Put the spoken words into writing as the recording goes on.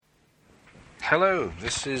Hello,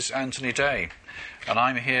 this is Anthony Day, and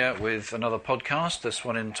I'm here with another podcast, this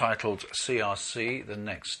one entitled CRC, The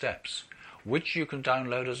Next Steps, which you can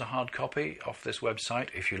download as a hard copy off this website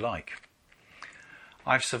if you like.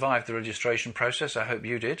 I've survived the registration process, I hope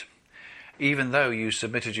you did. Even though you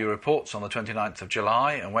submitted your reports on the 29th of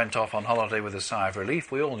July and went off on holiday with a sigh of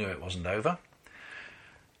relief, we all knew it wasn't over.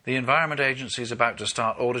 The Environment Agency is about to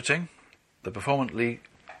start auditing. The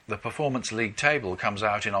Performance League table comes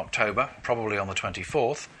out in October, probably on the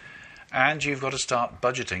 24th, and you've got to start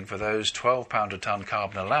budgeting for those £12 a tonne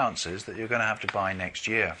carbon allowances that you're going to have to buy next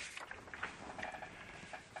year.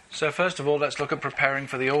 So first of all, let's look at preparing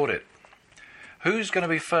for the audit. Who's going to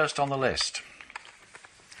be first on the list?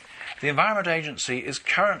 The Environment Agency is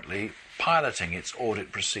currently piloting its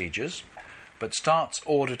audit procedures, but starts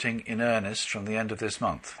auditing in earnest from the end of this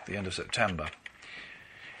month, the end of September.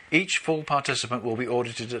 Each full participant will be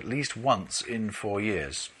audited at least once in 4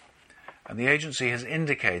 years, and the agency has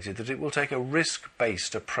indicated that it will take a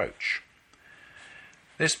risk-based approach.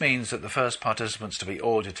 This means that the first participants to be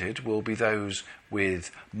audited will be those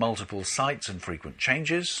with multiple sites and frequent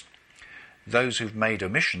changes, those who've made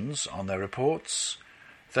omissions on their reports,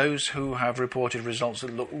 those who have reported results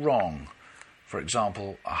that look wrong, for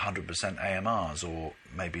example 100% AMRs or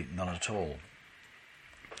maybe none at all.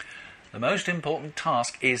 The most important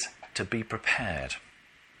task is to be prepared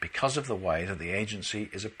because of the way that the agency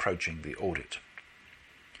is approaching the audit.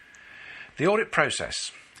 The audit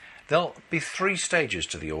process. There'll be 3 stages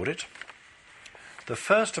to the audit. The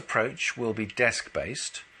first approach will be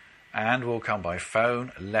desk-based and will come by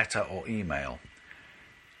phone, letter or email.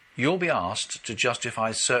 You'll be asked to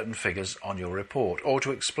justify certain figures on your report or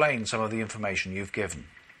to explain some of the information you've given.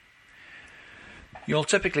 You'll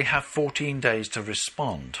typically have 14 days to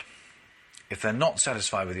respond. If they're not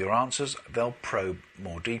satisfied with your answers, they'll probe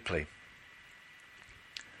more deeply.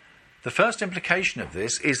 The first implication of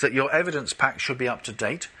this is that your evidence pack should be up to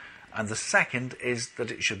date, and the second is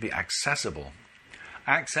that it should be accessible.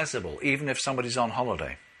 Accessible, even if somebody's on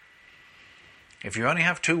holiday. If you only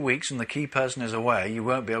have 2 weeks and the key person is away, you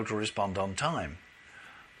won't be able to respond on time.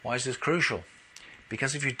 Why is this crucial?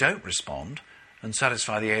 Because if you don't respond and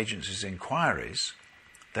satisfy the agency's inquiries,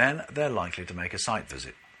 then they're likely to make a site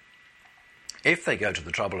visit. If they go to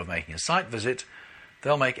the trouble of making a site visit,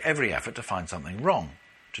 they'll make every effort to find something wrong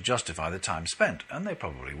to justify the time spent, and they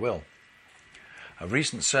probably will. A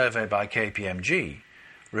recent survey by KPMG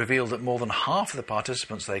revealed that more than half of the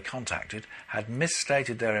participants they contacted had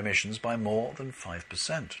misstated their emissions by more than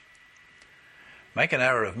 5%. Make an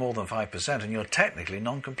error of more than 5% and you're technically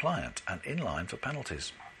non-compliant and in line for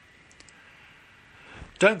penalties.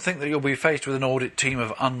 Don't think that you'll be faced with an audit team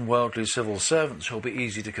of unworldly civil servants who'll be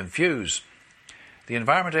easy to confuse. The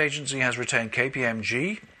Environment Agency has retained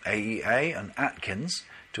KPMG, AEA and Atkins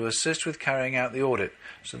to assist with carrying out the audit,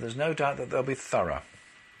 so there's no doubt that they'll be thorough.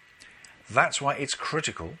 That's why it's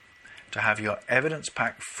critical to have your evidence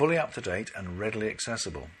pack fully up to date and readily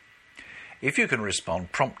accessible. If you can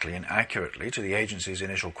respond promptly and accurately to the agency's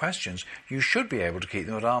initial questions, you should be able to keep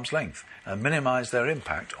them at arm's length and minimise their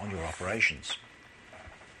impact on your operations.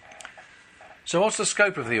 So what's the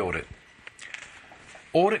scope of the audit?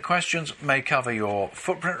 Audit questions may cover your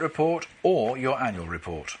footprint report or your annual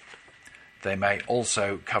report. They may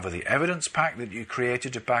also cover the evidence pack that you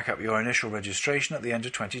created to back up your initial registration at the end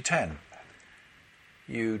of 2010.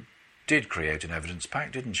 You did create an evidence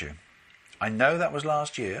pack, didn't you? I know that was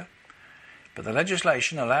last year, but the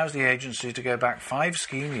legislation allows the agency to go back 5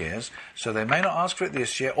 scheme years, so they may not ask for it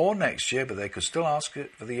this year or next year, but they could still ask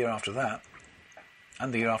it for the year after that,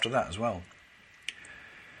 and the year after that as well.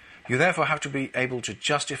 You therefore have to be able to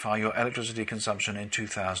justify your electricity consumption in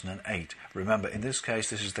 2008. Remember, in this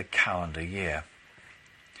case, this is the calendar year.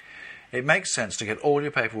 It makes sense to get all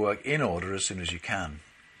your paperwork in order as soon as you can.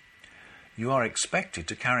 You are expected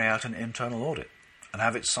to carry out an internal audit and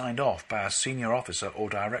have it signed off by a senior officer or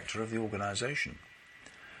director of the organisation.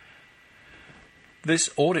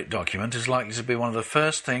 This audit document is likely to be one of the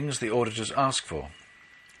first things the auditors ask for.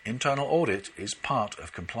 Internal audit is part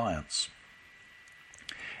of compliance.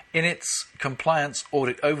 In its Compliance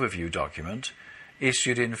Audit Overview document,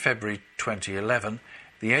 issued in February 2011,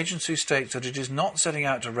 the agency states that it is not setting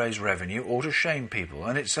out to raise revenue or to shame people,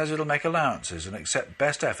 and it says it'll make allowances and accept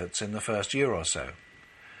best efforts in the first year or so.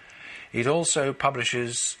 It also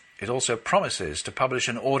promises to publish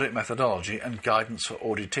an audit methodology and guidance for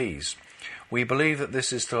auditees. We believe that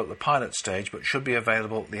this is still at the pilot stage, but should be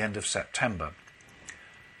available at the end of September.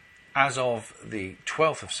 As of the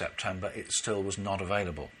 12th of September, it still was not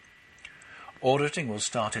available. Auditing will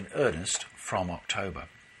start in earnest from October.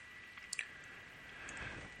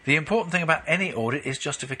 The important thing about any audit is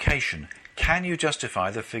justification. Can you justify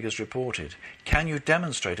the figures reported? Can you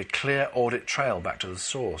demonstrate a clear audit trail back to the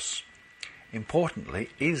source? Importantly,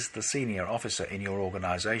 is the senior officer in your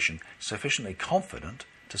organisation sufficiently confident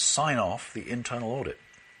to sign off the internal audit?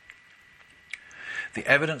 The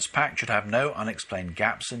evidence pack should have no unexplained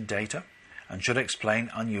gaps in data and should explain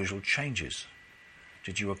unusual changes.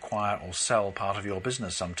 Did you acquire or sell part of your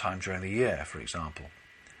business sometime during the year, for example?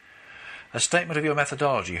 A statement of your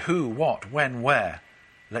methodology, who, what, when, where,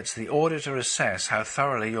 lets the auditor assess how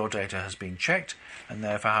thoroughly your data has been checked and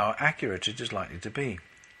therefore how accurate it is likely to be.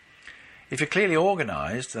 If you're clearly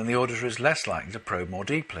organised, then the auditor is less likely to probe more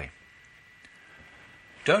deeply.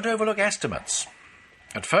 Don't overlook estimates.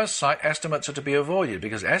 At first sight, estimates are to be avoided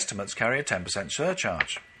because estimates carry a 10%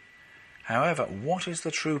 surcharge. However, what is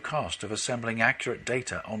the true cost of assembling accurate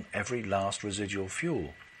data on every last residual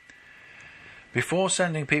fuel? Before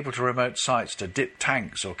sending people to remote sites to dip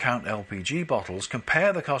tanks or count LPG bottles,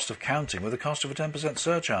 compare the cost of counting with the cost of a 10%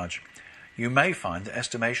 surcharge. You may find that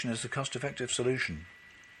estimation is the cost-effective solution.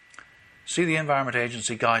 See the Environment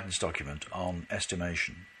Agency guidance document on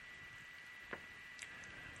estimation.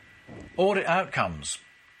 Audit outcomes.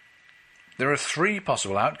 There are 3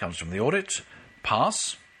 possible outcomes from the audit: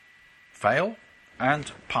 pass, fail,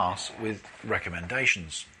 and pass with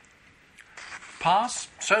recommendations. Pass,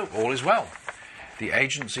 so all is well. The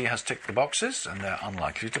agency has ticked the boxes and they're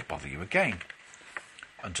unlikely to bother you again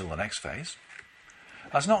until the next phase.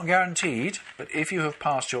 That's not guaranteed, but if you have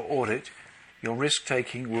passed your audit, your risk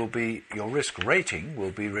rating will be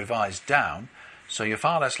revised down, so you're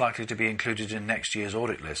far less likely to be included in next year's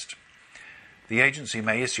audit list. The agency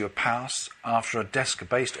may issue a pass after a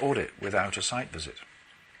desk-based audit without a site visit.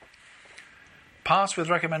 Pass with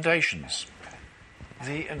recommendations.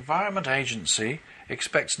 The Environment Agency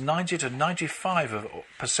expects 90 to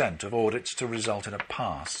 95% of audits to result in a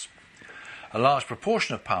pass. A large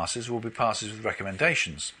proportion of passes will be passes with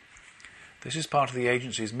recommendations. This is part of the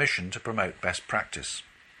agency's mission to promote best practice.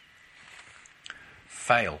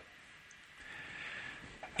 Fail.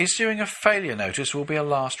 Issuing a failure notice will be a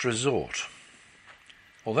last resort.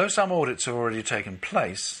 Although some audits have already taken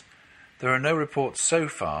place, there are no reports so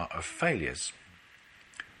far of failures.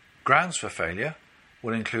 Grounds for failure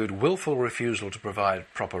will include willful refusal to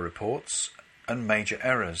provide proper reports and major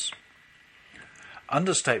errors.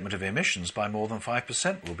 Understatement of emissions by more than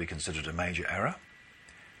 5% will be considered a major error.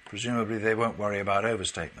 Presumably they won't worry about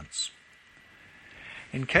overstatements.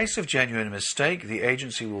 In case of genuine mistake, the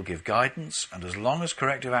agency will give guidance, and as long as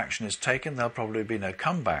corrective action is taken, there'll probably be no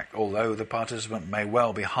comeback, although the participant may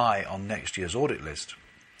well be high on next year's audit list.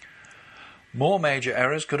 More major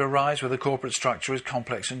errors could arise where the corporate structure is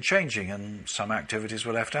complex and changing, and some activities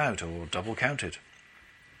were left out or double counted.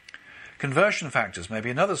 Conversion factors may be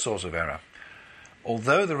another source of error,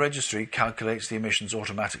 although the registry calculates the emissions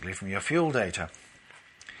automatically from your fuel data.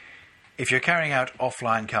 If you're carrying out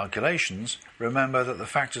offline calculations, remember that the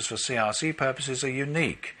factors for CRC purposes are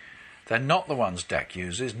unique. They're not the ones DEC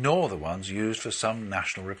uses, nor the ones used for some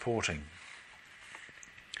national reporting.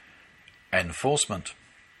 Enforcement.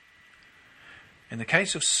 In the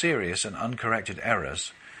case of serious and uncorrected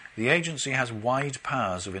errors, the agency has wide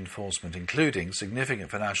powers of enforcement, including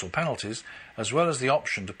significant financial penalties, as well as the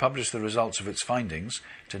option to publish the results of its findings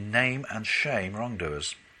to name and shame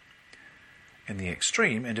wrongdoers. In the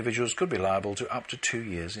extreme, individuals could be liable to up to 2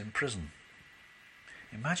 years in prison.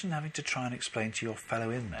 Imagine having to try and explain to your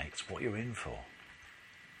fellow inmates what you're in for.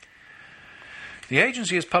 The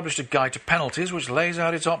agency has published a guide to penalties which lays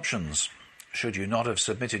out its options. Should you not have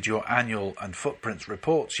submitted your annual and footprints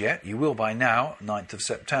reports yet, you will by now, 9th of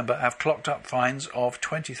September, have clocked up fines of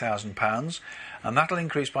 £20,000, and that'll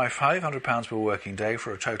increase by £500 per working day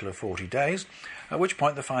for a total of 40 days, at which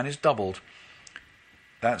point the fine is doubled.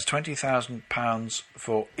 That's £20,000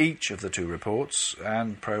 for each of the 2 reports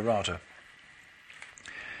and pro rata.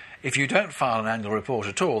 If you don't file an annual report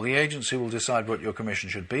at all, the agency will decide what your commission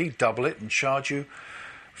should be, double it, and charge you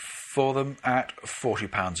for them at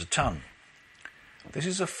 £40 a tonne. This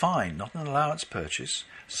is a fine, not an allowance purchase,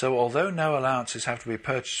 so although no allowances have to be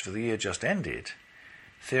purchased for the year just ended,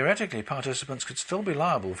 theoretically participants could still be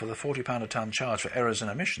liable for the £40 a tonne charge for errors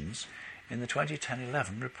and omissions in the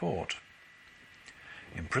 2010-11 report.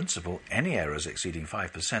 In principle, any errors exceeding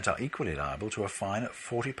 5% are equally liable to a fine at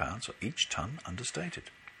 £40 for each tonne understated.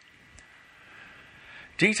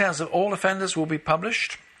 Details of all offenders will be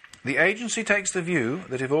published. The agency takes the view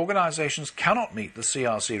that if organisations cannot meet the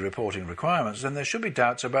CRC reporting requirements, then there should be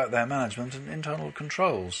doubts about their management and internal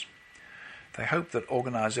controls. They hope that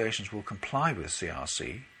organisations will comply with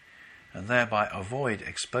CRC and thereby avoid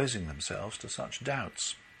exposing themselves to such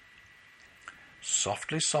doubts.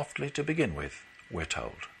 Softly, softly to begin with, we're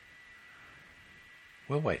told.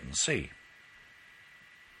 We'll wait and see.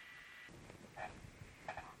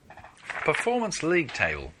 Performance League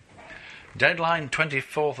Table. Deadline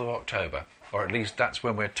 24th of October, or at least that's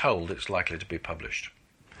when we're told it's likely to be published.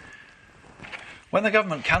 When the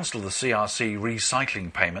government cancelled the CRC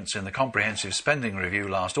recycling payments in the Comprehensive Spending Review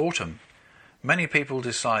last autumn, many people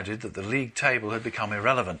decided that the league table had become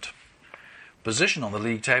irrelevant. Position on the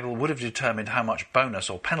league table would have determined how much bonus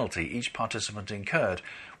or penalty each participant incurred.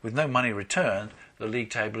 With no money returned, the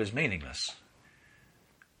league table is meaningless.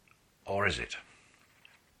 Or is it?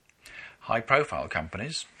 High-profile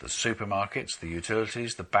companies, the supermarkets, the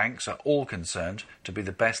utilities, the banks are all concerned to be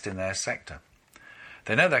the best in their sector.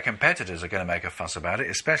 They know their competitors are going to make a fuss about it,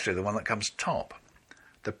 especially the one that comes top.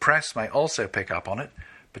 The press may also pick up on it,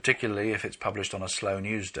 particularly if it's published on a slow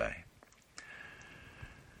news day.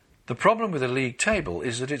 The problem with the league table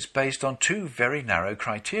is that it's based on two very narrow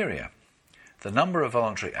criteria. The number of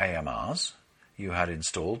voluntary AMRs you had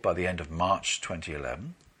installed by the end of March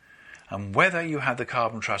 2011, and whether you had the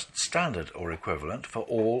Carbon Trust standard or equivalent for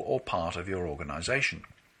all or part of your organisation.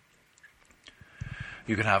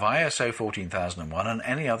 You can have ISO 14001 and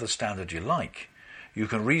any other standard you like. You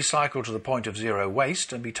can recycle to the point of zero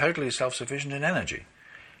waste and be totally self-sufficient in energy.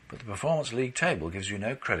 But the Performance League Table gives you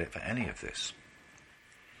no credit for any of this.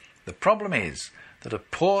 The problem is that a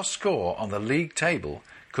poor score on the league table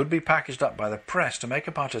could be packaged up by the press to make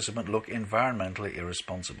a participant look environmentally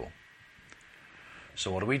irresponsible.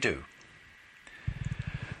 So what do we do?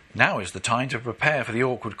 Now is the time to prepare for the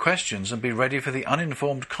awkward questions and be ready for the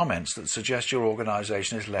uninformed comments that suggest your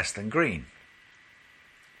organisation is less than green.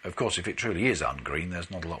 Of course, if it truly is ungreen,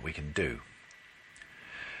 there's not a lot we can do.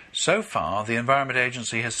 So far, the Environment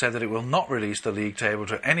Agency has said that it will not release the league table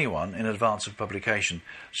to anyone in advance of publication,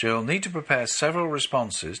 so you'll need to prepare several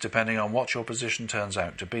responses depending on what your position turns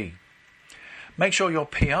out to be. Make sure your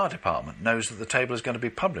PR department knows that the table is going to be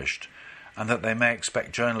published and that they may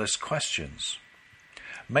expect journalists' questions.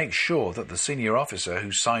 Make sure that the senior officer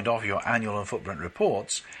who signed off your annual and footprint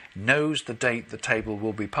reports knows the date the table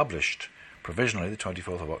will be published, provisionally the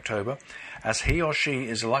 24th of October, as he or she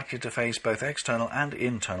is likely to face both external and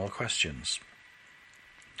internal questions.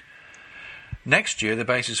 Next year, the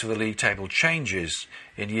basis for the league table changes.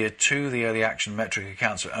 In year 2, the early action metric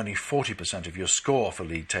accounts for only 40% of your score for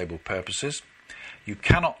league table purposes. You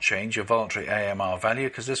cannot change your voluntary AMR value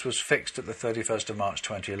because this was fixed at the 31st of March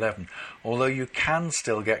 2011, although you can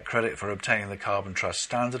still get credit for obtaining the Carbon Trust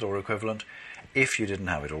standard or equivalent if you didn't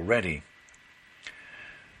have it already.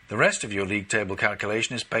 The rest of your league table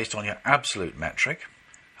calculation is based on your absolute metric,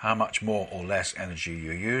 how much more or less energy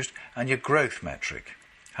you used, and your growth metric,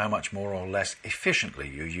 how much more or less efficiently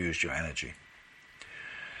you used your energy.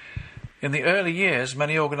 In the early years,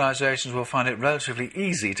 many organisations will find it relatively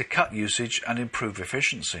easy to cut usage and improve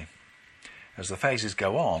efficiency. As the phases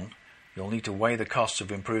go on, you'll need to weigh the costs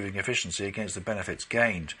of improving efficiency against the benefits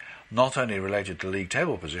gained, not only related to league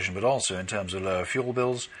table position, but also in terms of lower fuel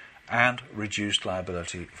bills and reduced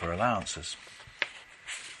liability for allowances.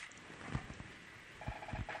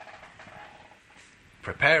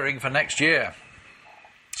 Preparing for next year.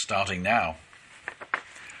 Starting now.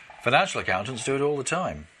 Financial accountants do it all the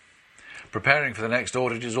time. Preparing for the next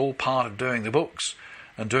audit is all part of doing the books,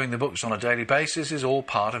 and doing the books on a daily basis is all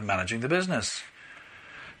part of managing the business.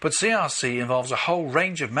 But CRC involves a whole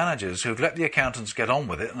range of managers who've let the accountants get on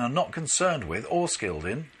with it and are not concerned with or skilled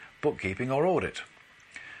in bookkeeping or audit.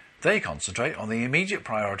 They concentrate on the immediate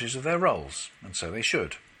priorities of their roles, and so they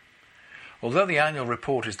should. Although the annual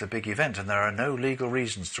report is the big event and there are no legal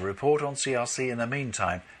reasons to report on CRC in the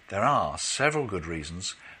meantime, there are several good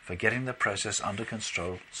reasons for getting the process under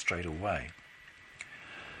control straight away.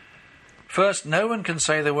 First, no one can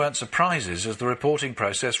say there weren't surprises as the reporting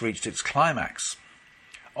process reached its climax.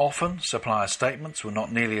 Often, supplier statements were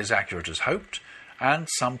not nearly as accurate as hoped, and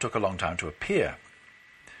some took a long time to appear.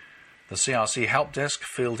 The CRC help desk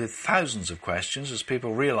fielded thousands of questions as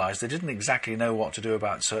people realised they didn't exactly know what to do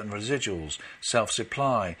about certain residuals,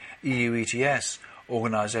 self-supply, EU ETS,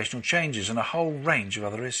 organisational changes and a whole range of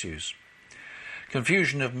other issues.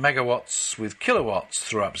 Confusion of megawatts with kilowatts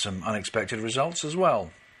threw up some unexpected results as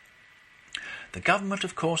well. The government,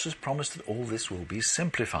 of course, has promised that all this will be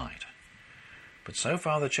simplified. But so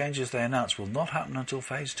far the changes they announced will not happen until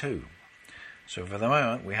Phase 2. So for the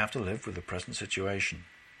moment we have to live with the present situation.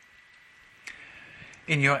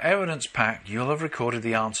 In your evidence pack, you'll have recorded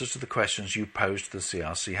the answers to the questions you posed to the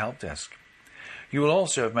CRC help desk. You will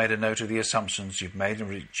also have made a note of the assumptions you've made in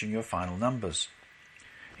reaching your final numbers.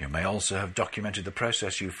 You may also have documented the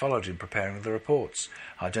process you followed in preparing the reports,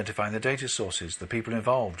 identifying the data sources, the people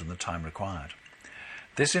involved and the time required.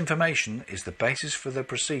 This information is the basis for the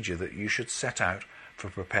procedure that you should set out for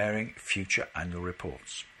preparing future annual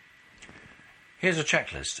reports. Here's a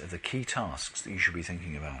checklist of the key tasks that you should be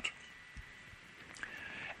thinking about.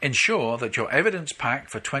 Ensure that your evidence pack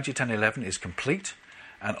for 2010-11 is complete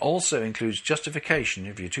and also includes justification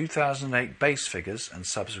of your 2008 base figures and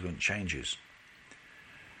subsequent changes.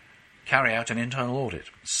 Carry out an internal audit,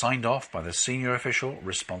 signed off by the senior official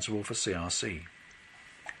responsible for CRC.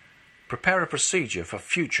 Prepare a procedure for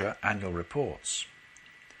future annual reports.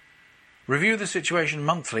 Review the situation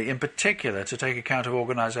monthly, in particular to take account of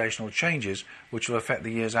organisational changes which will affect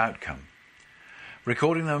the year's outcome.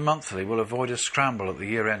 Recording them monthly will avoid a scramble at the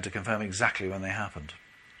year end to confirm exactly when they happened.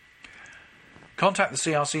 Contact the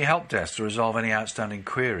CRC help desk to resolve any outstanding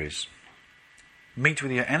queries. Meet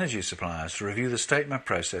with your energy suppliers to review the statement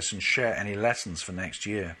process and share any lessons for next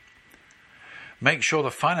year. Make sure the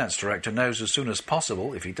finance director knows as soon as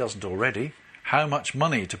possible, if he doesn't already, how much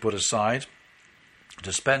money to put aside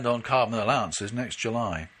to spend on carbon allowances next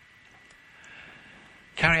July.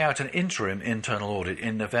 Carry out an interim internal audit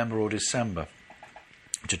in November or December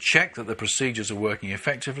to check that the procedures are working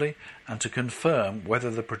effectively and to confirm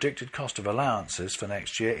whether the predicted cost of allowances for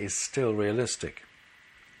next year is still realistic.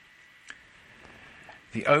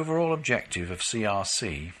 The overall objective of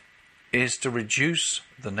CRC is to reduce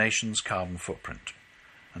the nation's carbon footprint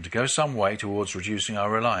and to go some way towards reducing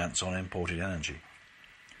our reliance on imported energy.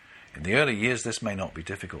 In the early years this may not be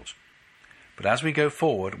difficult, but as we go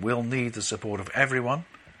forward we'll need the support of everyone,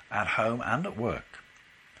 at home and at work.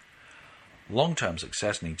 Long-term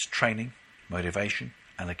success needs training, motivation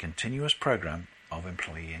and a continuous programme of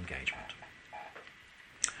employee engagement.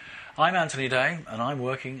 I'm Anthony Day and I'm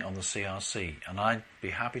working on the CRC, and I'd be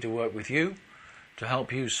happy to work with you to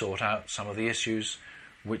help you sort out some of the issues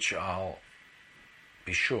which I'll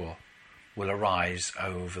be sure will arise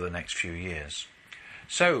over the next few years.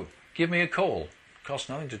 So, give me a call. Costs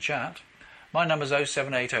nothing to chat. My number's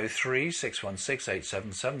 07803 616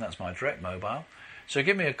 877. That's my direct mobile. So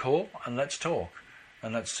give me a call and let's talk.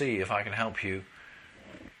 And let's see if I can help you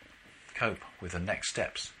cope with the next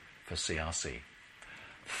steps for CRC.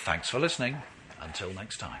 Thanks for listening. Until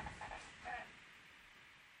next time.